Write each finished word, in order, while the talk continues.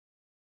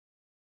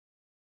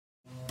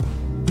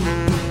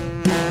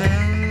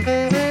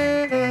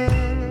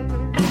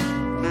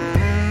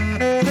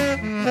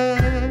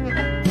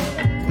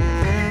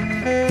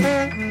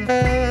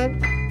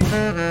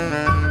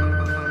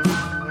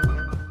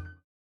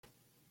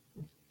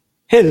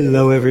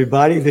Hello,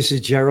 everybody. This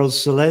is Gerald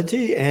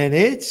Salenti, and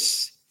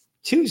it's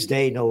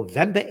Tuesday,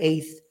 November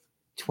 8th,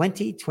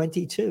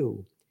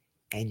 2022.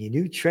 And your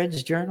new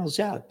Trends Journal's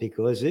out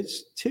because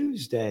it's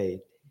Tuesday.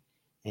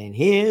 And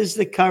here's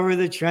the cover of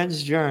the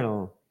Trends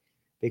Journal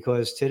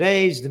because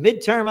today's the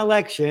midterm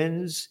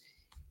elections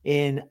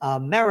in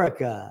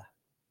America.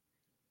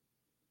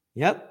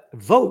 Yep,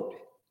 vote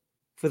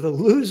for the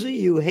loser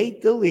you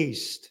hate the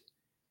least.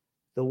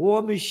 The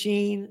war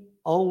machine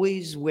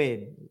always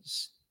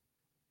wins.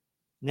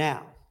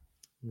 Now,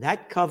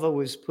 that cover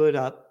was put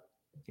up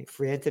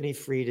for Anthony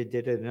Frieda,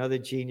 did another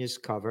genius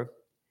cover.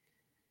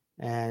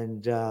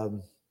 And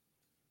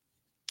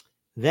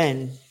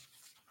then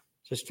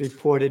just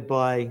reported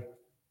by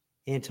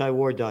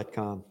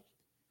antiwar.com.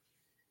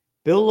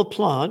 Bill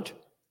LaPlante,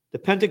 the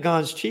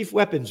Pentagon's chief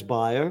weapons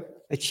buyer,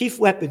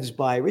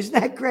 isn't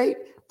that great?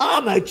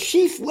 I'm a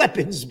chief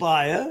weapons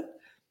buyer,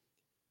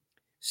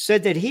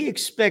 said that he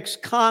expects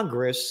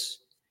Congress,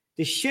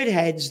 the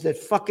shitheads that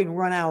fucking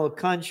run our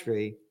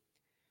country,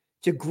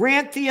 to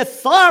grant the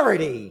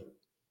authority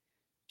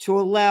to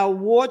allow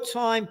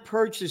wartime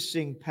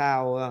purchasing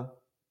power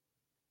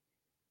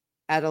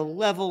at a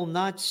level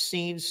not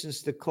seen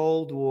since the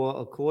Cold War,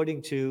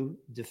 according to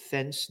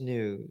Defense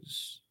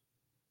News.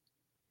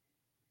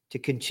 To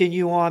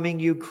continue arming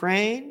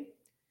Ukraine,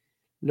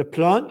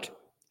 LaPlante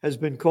has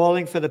been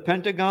calling for the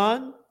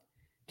Pentagon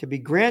to be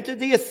granted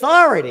the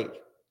authority.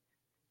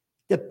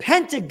 The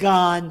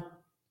Pentagon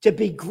to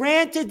be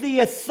granted the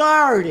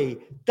authority.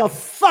 The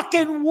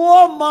fucking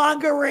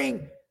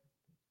warmongering,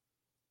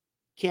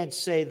 can't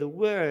say the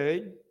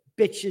word,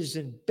 bitches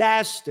and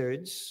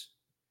bastards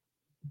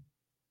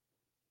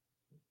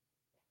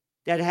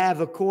that have,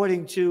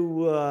 according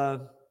to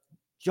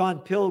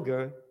John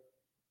Pilger,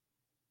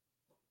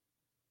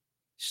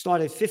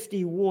 started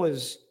 50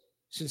 wars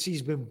since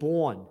he's been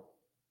born.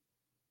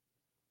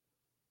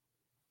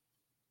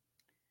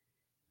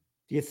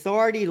 The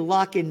authority to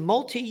lock in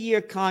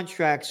multi-year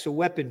contracts for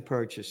weapon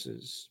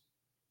purchases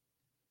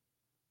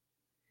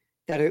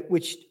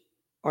which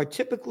are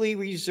typically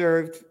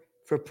reserved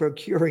for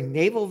procuring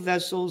naval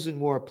vessels and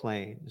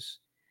warplanes.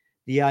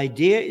 The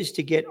idea is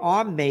to get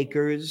arm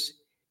makers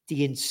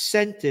the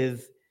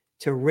incentive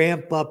to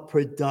ramp up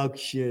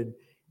production.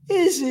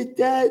 Isn't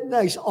that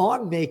nice?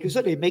 Arm makers,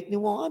 they make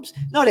new arms?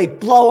 No, they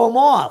blow them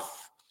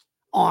off.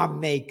 Arm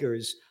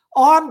makers,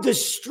 arm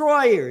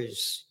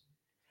destroyers.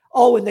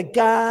 Oh, and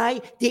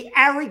the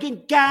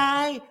arrogant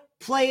guy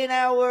playing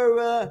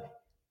our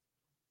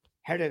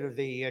head of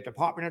the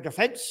Department of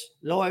Defense,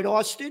 Lloyd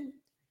Austin.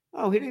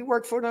 Oh, he didn't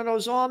work for one of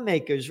those arm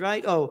makers,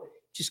 right? Oh,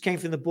 just came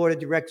from the board of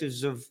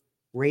directors of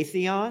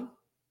Raytheon.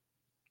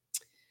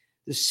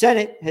 The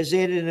Senate has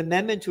added an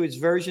amendment to its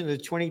version of the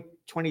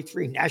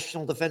 2023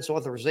 National Defense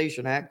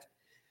Authorization Act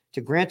to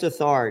grant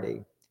authority.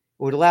 It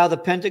would allow the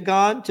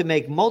Pentagon to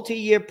make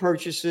multi-year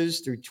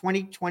purchases through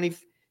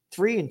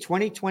 2023 and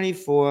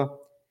 2024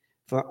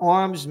 for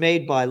arms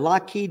made by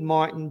Lockheed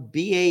Martin,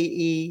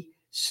 BAE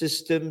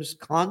Systems,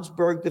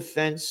 Kongsberg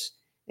Defense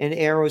and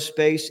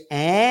Aerospace,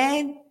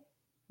 and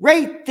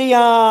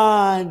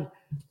Raytheon,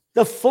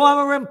 the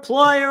former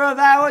employer of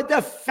our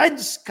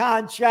defense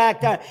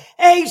contractor.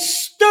 Hey,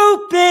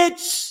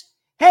 stupids!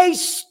 Hey,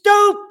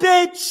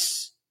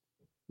 stupids!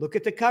 Look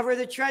at the cover of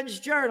the Trends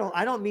Journal.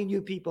 I don't mean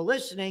you people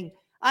listening.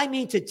 I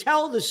mean to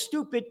tell the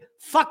stupid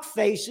fuck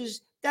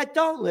faces that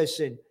don't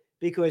listen,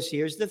 because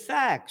here's the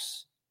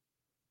facts.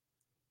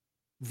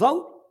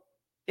 Vote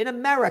in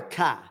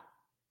America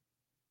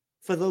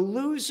for the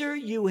loser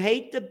you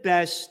hate the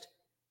best.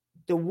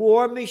 The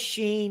war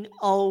machine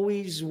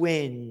always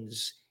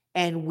wins,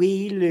 and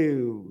we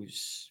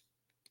lose.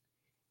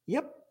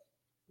 Yep.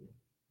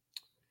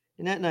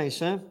 Isn't that nice,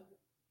 huh?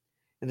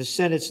 And the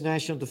Senate's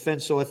National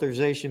Defense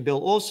Authorization Bill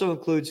also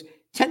includes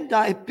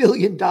 $10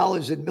 billion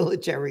in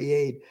military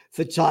aid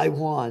for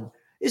Taiwan.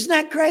 Isn't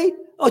that great?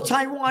 Oh,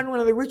 Taiwan, one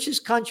of the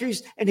richest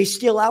countries, and they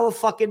steal our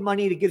fucking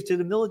money to give to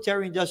the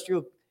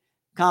military-industrial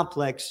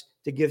complex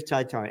to give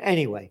Taiwan.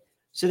 Anyway,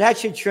 so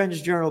that's your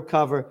Trends Journal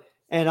cover.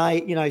 And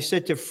I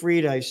said to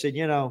Frieda, I said,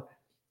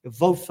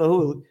 vote for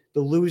who?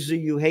 The loser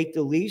you hate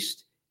the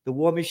least? The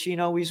war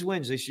machine always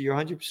wins. I said, you're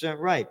 100%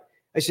 right.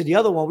 I said, the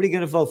other one, what are you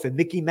going to vote for?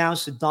 Mickey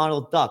Mouse and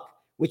Donald Duck?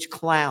 Which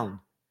clown?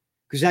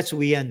 Because that's what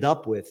we end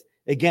up with.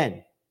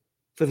 Again,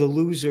 for the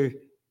loser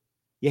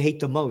you hate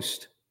the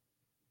most.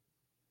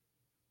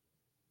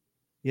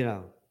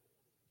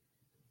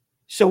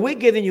 So we're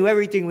giving you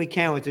everything we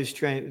can with this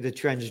the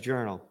Trends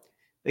Journal.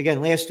 Again,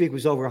 last week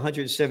was over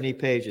 170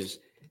 pages.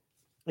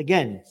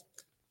 Again,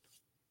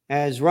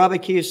 as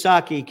Robert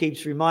Kiyosaki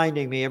keeps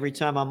reminding me every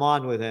time I'm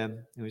on with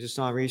him, he was just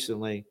on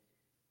recently,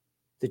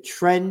 the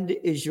trend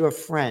is your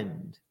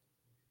friend.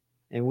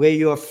 And we're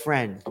your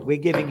friend. We're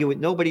giving you what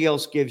nobody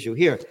else gives you.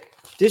 Here,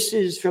 this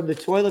is from the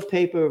toilet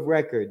paper of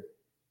record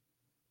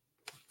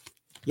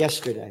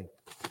yesterday.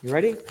 You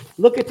ready?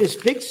 Look at this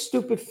big,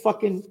 stupid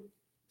fucking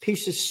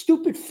piece of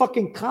stupid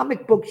fucking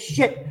comic book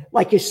shit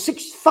like you're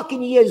 6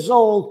 fucking years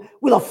old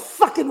with a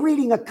fucking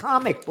reading a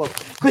comic book.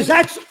 Because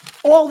that's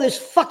all this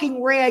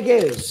fucking rag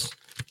is.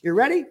 You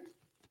ready?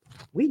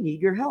 We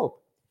need your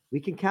help. We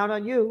can count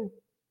on you.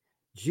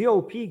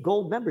 GOP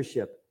Gold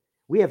membership.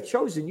 We have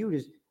chosen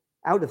you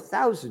out of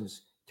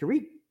thousands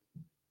to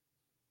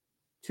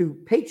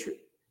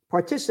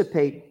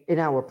participate in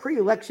our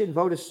pre-election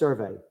voter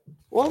survey.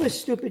 All this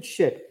stupid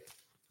shit.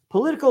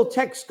 Political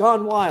text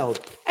gone wild.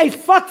 Hey,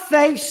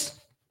 fuckface!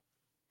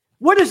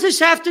 What does this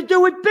have to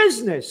do with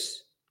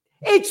business?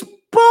 It's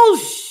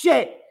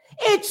bullshit.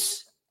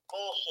 It's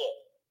bullshit.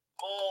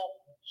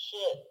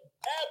 Bullshit.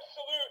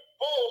 Absolute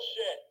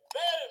bullshit.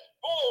 That is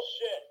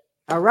bullshit.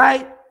 All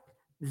right?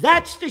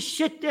 That's the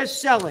shit they're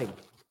selling.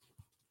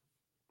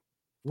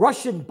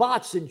 Russian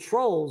bots and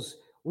trolls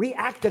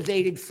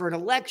reactivated for an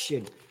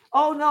election.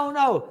 Oh,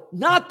 no.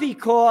 Not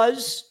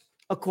because,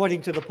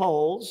 according to the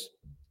polls,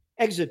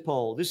 exit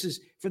poll. This is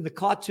from the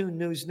Cartoon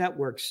News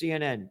Network,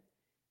 CNN.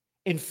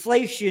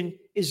 Inflation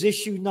is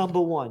issue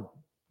number one.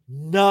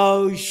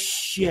 No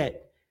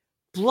shit.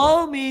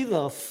 Blow me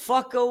the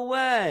fuck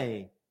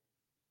away.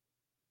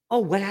 Oh,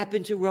 what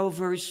happened to Roe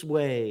versus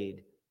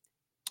Wade?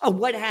 Oh,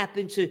 what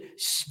happened to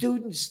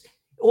students,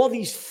 all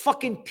these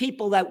fucking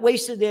people that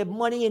wasted their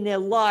money and their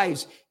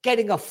lives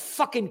getting a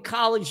fucking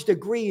college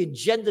degree in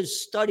gender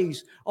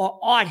studies or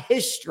art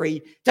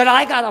history that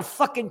I gotta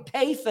fucking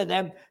pay for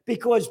them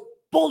because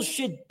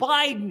bullshit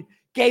Biden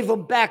gave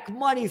them back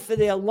money for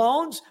their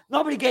loans.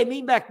 Nobody gave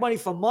me back money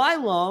for my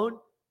loan.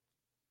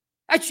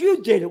 That's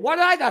you did it. Why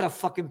did I gotta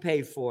fucking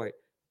pay for it?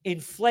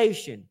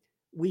 Inflation.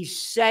 We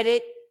said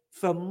it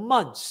for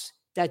months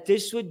that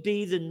this would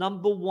be the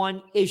number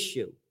one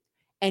issue.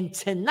 And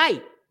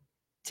tonight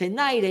at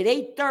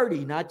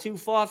 8:30, not too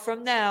far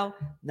from now,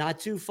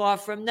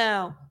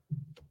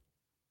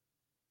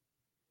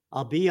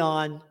 I'll be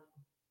on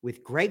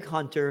with Greg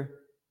Hunter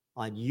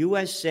on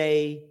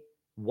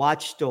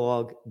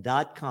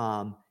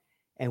USAWatchdog.com,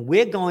 and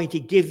we're going to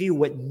give you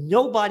what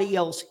nobody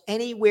else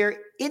anywhere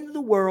in the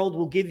world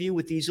will give you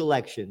with these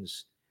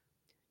elections.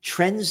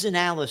 Trends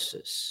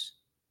analysis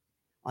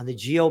on the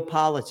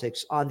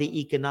geopolitics, on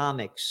the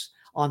economics,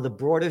 on the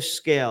broader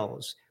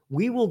scales.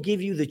 We will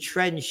give you the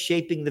trends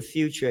shaping the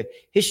future,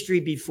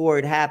 history before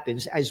it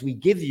happens, as we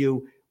give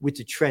you with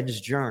the Trends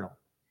Journal.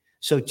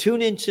 So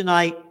tune in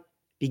tonight,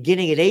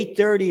 beginning at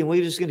 8:30, and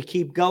we're just going to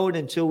keep going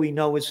until we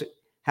know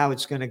how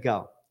it's going to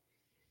go.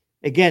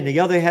 Again, the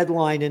other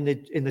headline in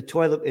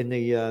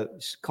the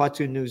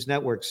Cartoon News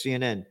Network,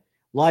 CNN,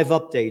 live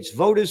updates.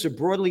 Voters are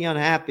broadly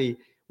unhappy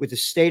with the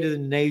state of the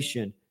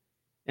nation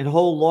and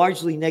hold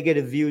largely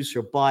negative views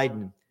for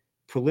Biden.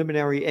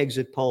 Preliminary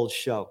exit polls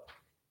show.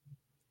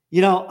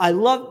 You know, I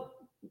love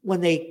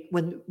when the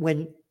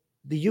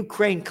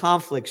Ukraine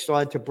conflict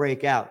started to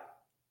break out.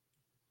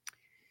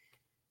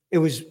 It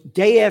was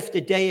day after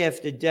day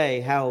after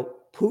day how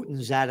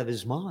Putin's out of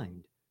his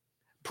mind.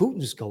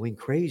 Putin's going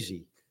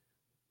crazy.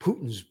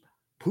 Putin's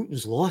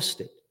lost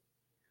it.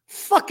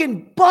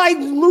 Fucking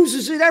Biden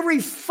loses it every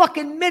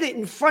fucking minute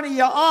in front of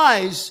your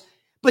eyes,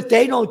 but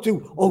they don't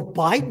do, oh,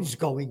 Biden's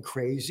going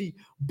crazy.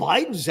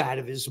 Biden's out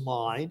of his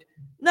mind.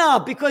 No,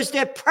 because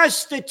they're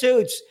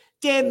prostitutes.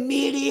 They're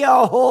media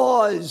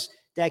whores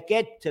that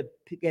get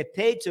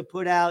paid to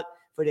put out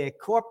for their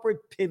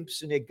corporate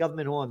pimps and their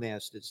government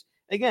whoremasters.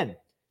 Again,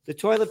 the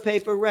toilet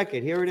paper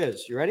record. Here it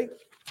is. You ready?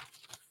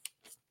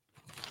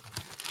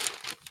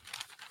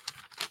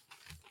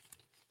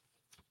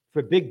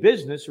 For big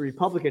business, the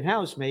Republican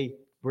House may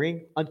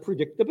bring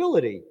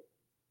unpredictability.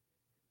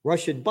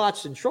 Russian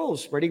bots and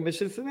trolls spreading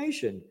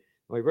misinformation.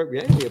 Look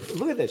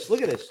at this.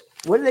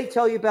 What do they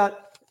tell you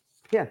about?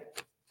 Yeah.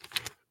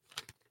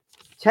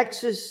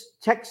 Texas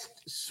text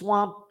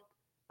swamp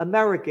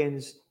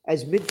Americans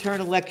as midterm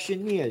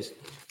election years.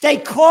 They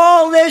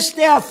call this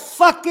their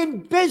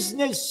fucking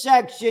business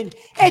section.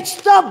 It's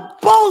the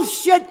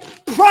bullshit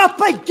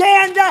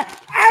propaganda,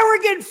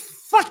 arrogant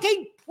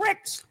fucking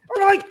pricks,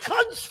 or I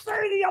can't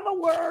say the other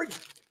word,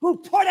 who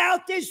put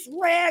out this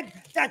rag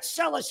that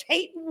sell us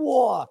hate and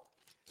war.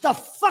 The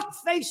fuck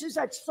faces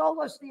that sold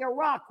us the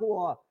Iraq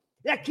war,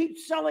 that keep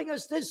selling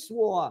us this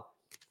war.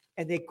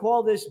 And they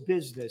call this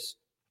business.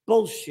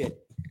 Bullshit.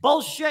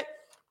 Bullshit.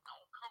 Oh,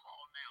 come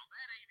on now.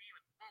 That ain't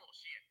even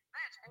bullshit.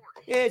 That's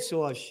horseshit. It's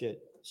horseshit.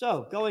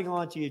 So, going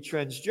on to your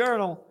Trends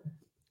Journal,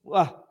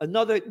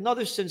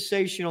 another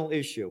sensational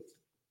issue.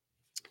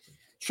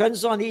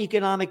 Trends on the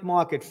economic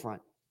market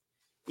front.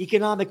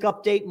 Economic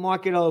update,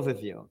 market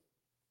overview.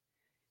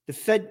 The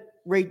Fed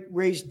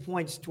raised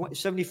points,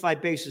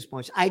 75 basis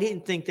points. I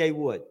didn't think they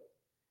would.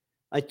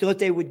 I thought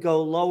they would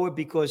go lower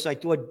because I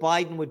thought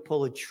Biden would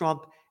pull a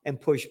Trump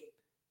and push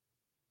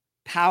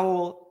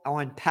Powell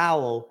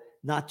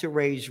not to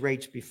raise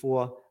rates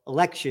before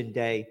election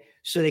day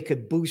so they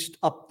could boost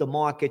up the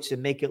markets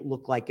and make it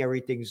look like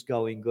everything's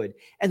going good.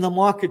 And the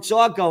markets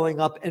are going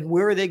up, and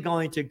where are they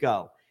going to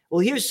go? Well,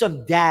 here's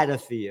some data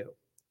for you.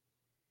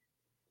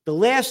 The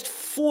last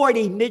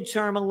 40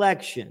 midterm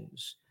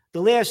elections,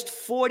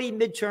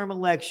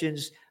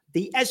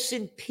 the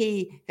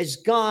S&P has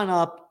gone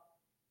up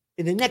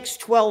in the next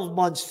 12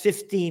 months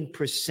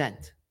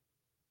 15%.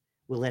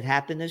 Will it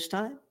happen this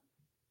time?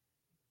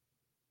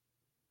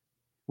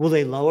 Will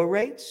they lower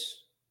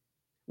rates?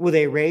 Will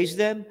they raise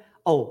them?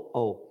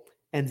 Oh.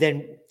 And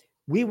then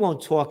we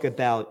won't talk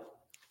about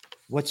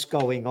what's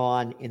going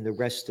on in the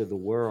rest of the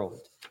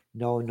world.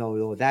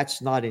 No.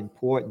 That's not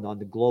important on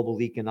the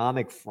global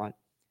economic front,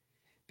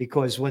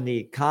 because when the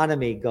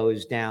economy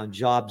goes down,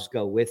 jobs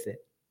go with it.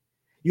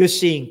 You're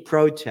seeing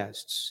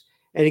protests.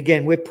 And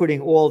again, we're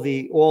putting all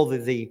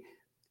the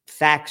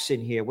facts in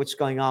here. What's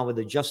going on with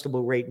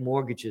adjustable rate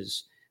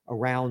mortgages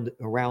around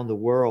the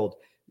world?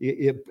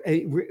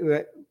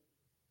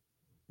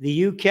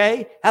 The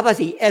UK? How about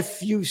the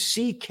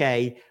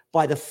FUCK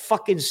by the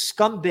fucking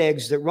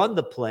scumbags that run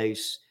the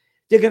place?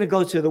 They're going to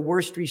go to the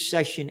worst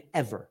recession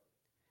ever.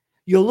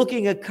 You're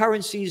looking at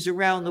currencies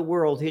around the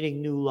world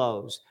hitting new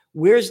lows.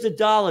 Where's the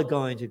dollar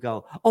going to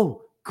go?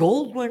 Oh,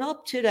 gold went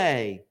up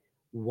today.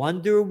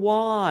 Wonder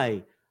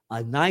why?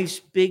 A nice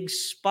big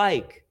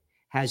spike.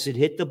 Has it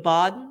hit the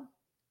bottom?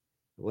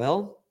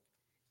 Well,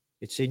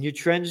 it's in your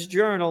Trends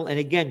Journal. And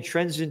again,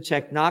 Trends in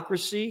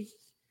Technocracy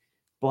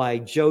by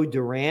Joe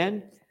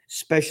Duran.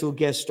 Special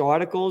guest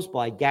articles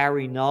by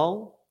Gary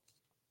Null,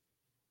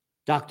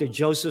 Dr.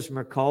 Joseph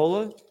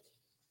Mercola,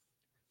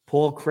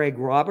 Paul Craig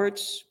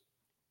Roberts,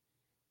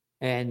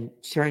 and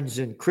Trends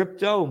in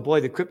Crypto. And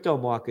boy, the crypto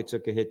market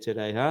took a hit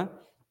today, huh?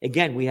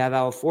 Again, we have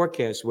our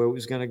forecast where it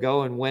was going to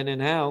go and when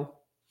and how.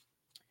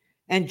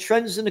 And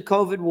Trends in the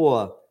COVID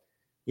war.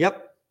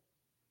 Yep.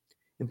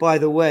 And by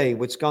the way,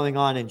 what's going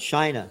on in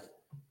China?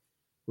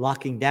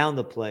 Locking down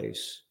the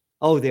place.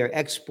 Oh, their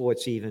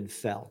exports even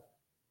fell.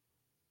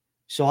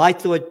 So I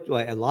thought,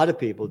 well, a lot of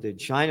people did,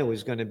 China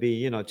was going to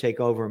be, take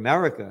over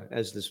America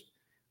as this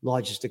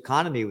largest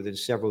economy within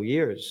several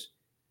years.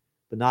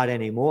 But not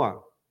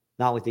anymore.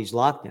 Not with these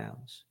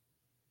lockdowns.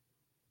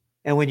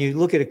 And when you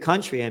look at a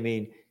country, I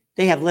mean,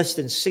 they have less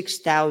than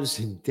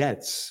 6,000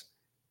 deaths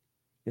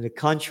in a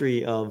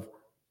country of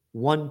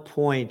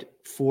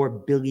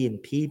 1.4 billion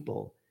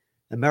people.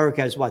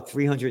 America has,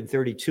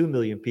 332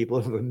 million people,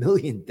 over 1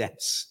 million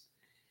deaths.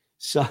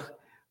 So,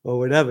 or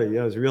whatever,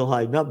 it's real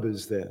high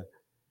numbers there.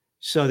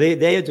 So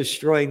they are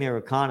destroying their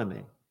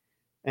economy.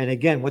 And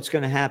again, what's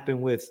going to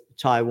happen with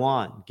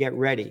Taiwan? Get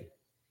ready.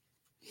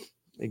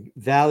 The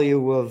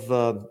value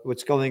of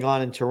what's going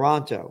on in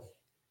Toronto,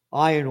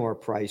 iron ore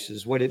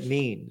prices, what it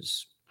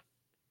means.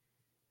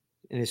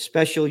 In a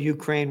special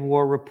Ukraine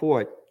war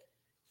report,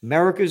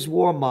 America's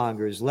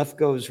warmongers, left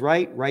goes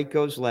right, right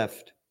goes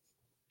left.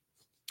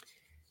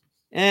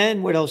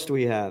 And what else do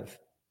we have?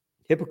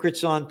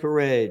 Hypocrites on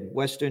parade.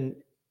 Western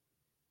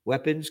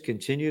weapons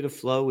continue to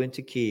flow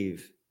into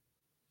Kyiv.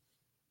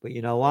 But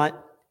you know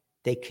what?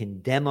 They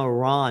condemn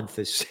Iran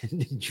for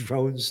sending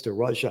drones to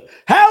Russia.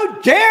 How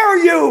dare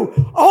you?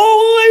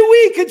 Only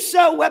we can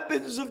sell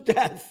weapons of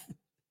death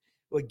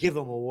or give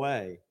them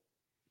away.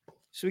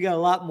 So we got a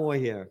lot more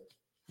here.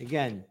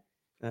 Again,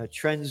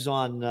 trends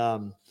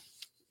on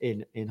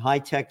in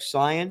high-tech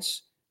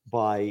science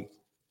by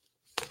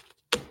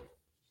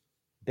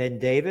Ben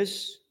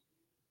Davis.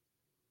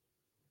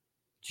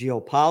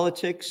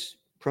 Geopolitics.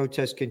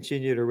 Protests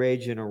continue to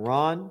rage in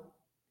Iran.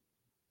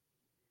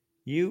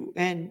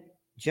 UN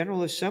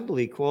General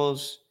Assembly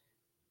calls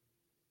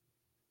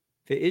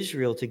for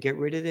Israel to get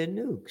rid of their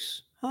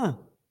nukes.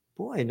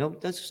 Boy, no,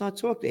 let's not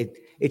talk.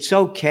 It's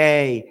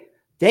okay.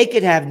 They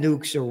could have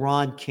nukes,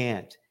 Iran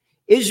can't.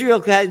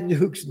 Israel can have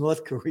nukes,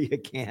 North Korea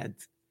can't.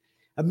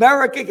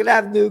 America can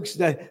have nukes,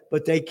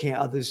 but they can't,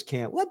 others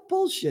can't. What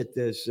bullshit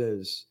this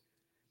is.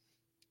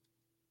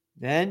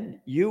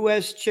 Then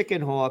U.S.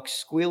 chicken hawks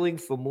squealing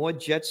for more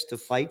jets to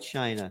fight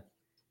China.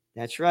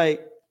 That's right.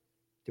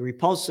 The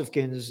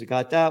Repulsivekins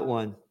got that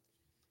one.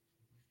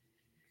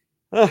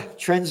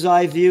 Trends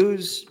Eye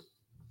Views.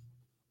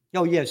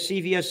 Oh, yeah,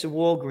 CVS and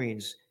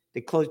Walgreens.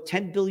 They closed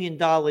 $10 billion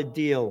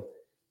deal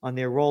on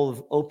their role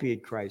of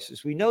opioid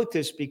crisis. We note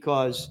this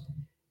because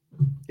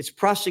it's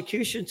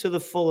prosecution to the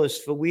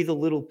fullest for we the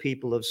little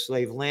people of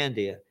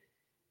Slavelandia.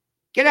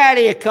 Get out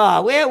of your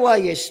car. Where were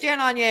you?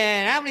 Stand on your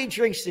hand. How many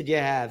drinks did you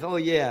have? Oh,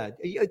 yeah.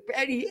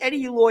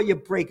 Any law you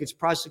break, it's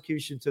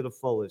prosecution to the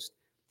fullest.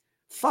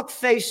 Fuck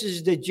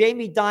faces, the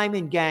Jamie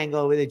Dimon gang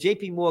over there,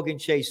 JP Morgan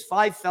Chase,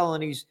 5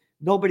 felonies,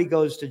 nobody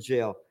goes to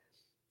jail.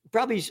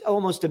 Probably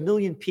almost 1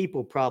 million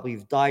people probably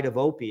have died of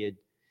opiate,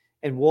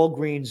 and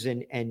Walgreens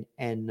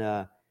and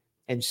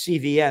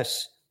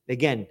CVS,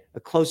 again, a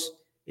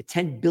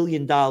 $10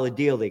 billion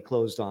deal they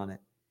closed on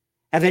it.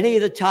 Have any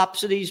of the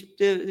tops of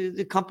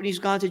the companies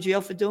gone to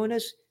jail for doing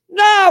this?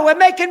 No, we're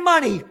making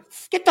money.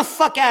 Get the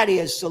fuck out of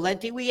here,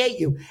 Celente. We hate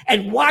you.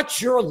 And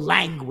watch your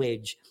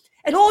language.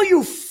 And all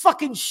you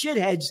fucking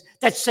shitheads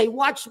that say,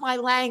 watch my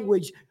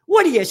language.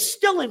 What are you,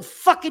 still in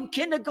fucking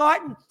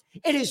kindergarten?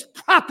 It is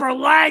proper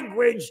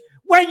language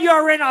when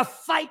you're in a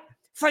fight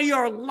for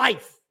your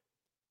life.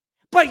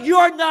 But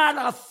you're not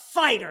a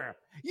fighter.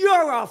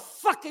 You're a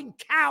fucking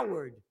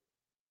coward.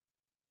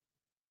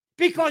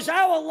 Because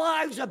our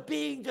lives are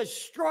being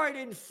destroyed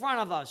in front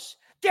of us.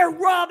 They're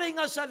robbing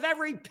us of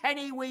every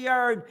penny we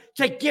earn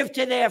to give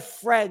to their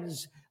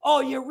friends. Oh,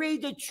 you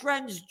read the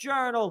Trends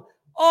Journal.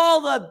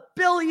 all the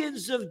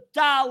billions of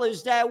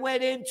dollars that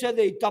went into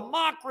the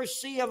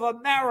democracy of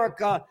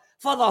America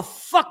for the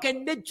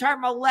fucking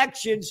midterm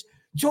elections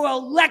to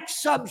elect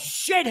some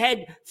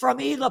shithead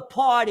from either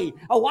party.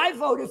 Oh, I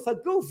voted for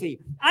Goofy.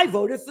 I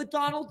voted for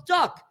Donald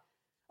Duck.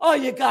 Oh,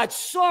 you got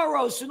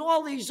Soros and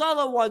all these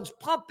other ones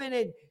pumping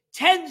in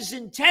tens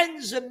and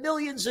tens of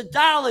millions of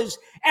dollars,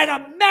 and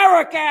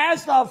America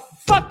has the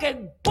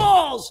fucking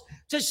balls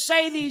to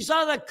say these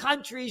other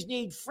countries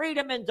need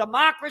freedom and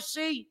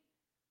democracy.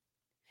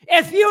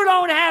 If you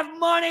don't have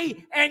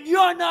money and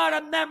you're not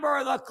a member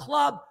of the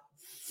club,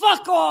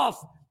 fuck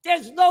off.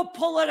 There's no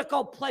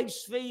political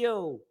place for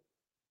you.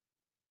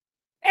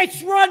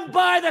 It's run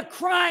by the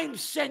crime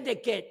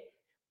syndicate.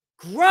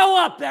 Grow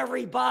up,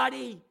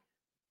 everybody.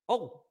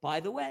 Oh, by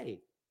the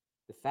way,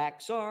 the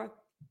facts are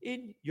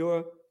in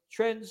your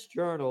Trends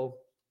Journal.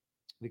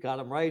 We got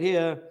them right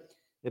here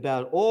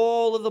about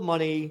all of the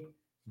money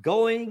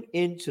going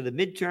into the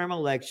midterm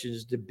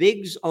elections. The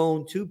bigs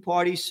own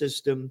two-party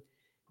system.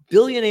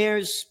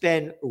 Billionaires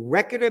spend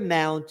record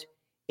amount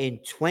in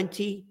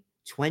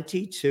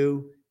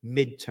 2022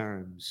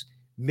 midterms.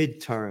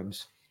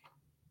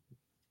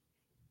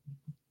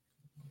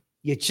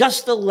 You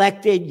just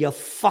elected your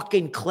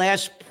fucking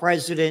class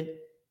president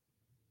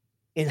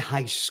in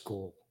high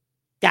school.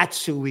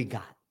 That's who we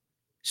got.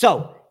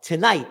 So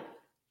tonight,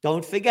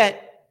 don't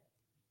forget,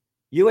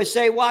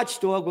 USA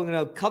Watchdog, we're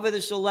going to cover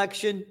this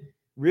election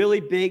really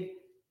big.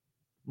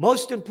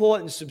 Most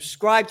important,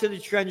 subscribe to the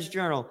Trends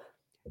Journal.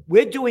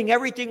 We're doing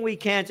everything we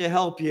can to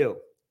help you.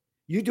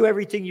 You do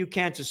everything you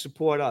can to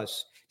support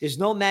us. There's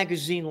no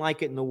magazine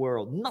like it in the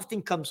world.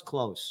 Nothing comes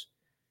close.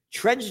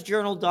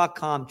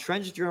 TrendsJournal.com,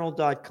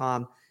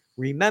 TrendsJournal.com.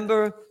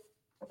 Remember,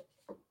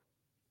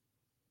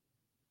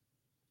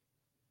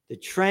 the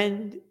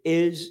trend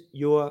is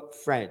your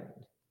friend.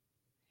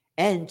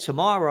 And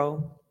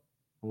tomorrow,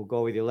 we'll go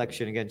over the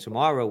election again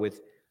tomorrow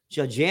with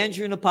Judge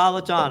Andrew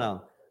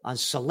Napolitano on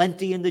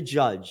Celente and the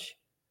Judge.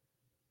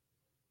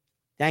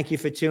 Thank you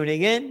for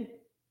tuning in,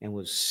 and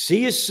we'll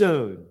see you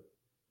soon.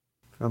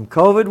 From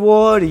COVID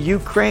war to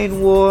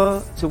Ukraine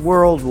war to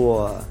world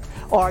war.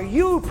 Are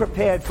you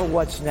prepared for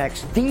what's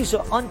next? These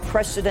are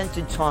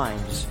unprecedented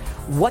times.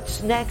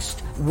 What's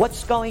next?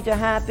 What's going to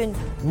happen?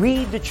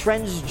 Read the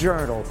Trends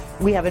Journal.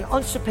 We have an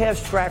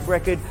unsurpassed track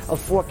record of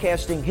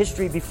forecasting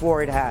history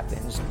before it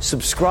happens.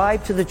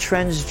 Subscribe to the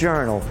Trends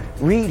Journal.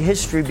 Read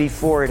history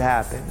before it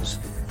happens.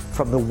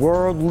 From the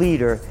world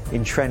leader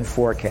in trend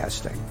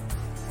forecasting.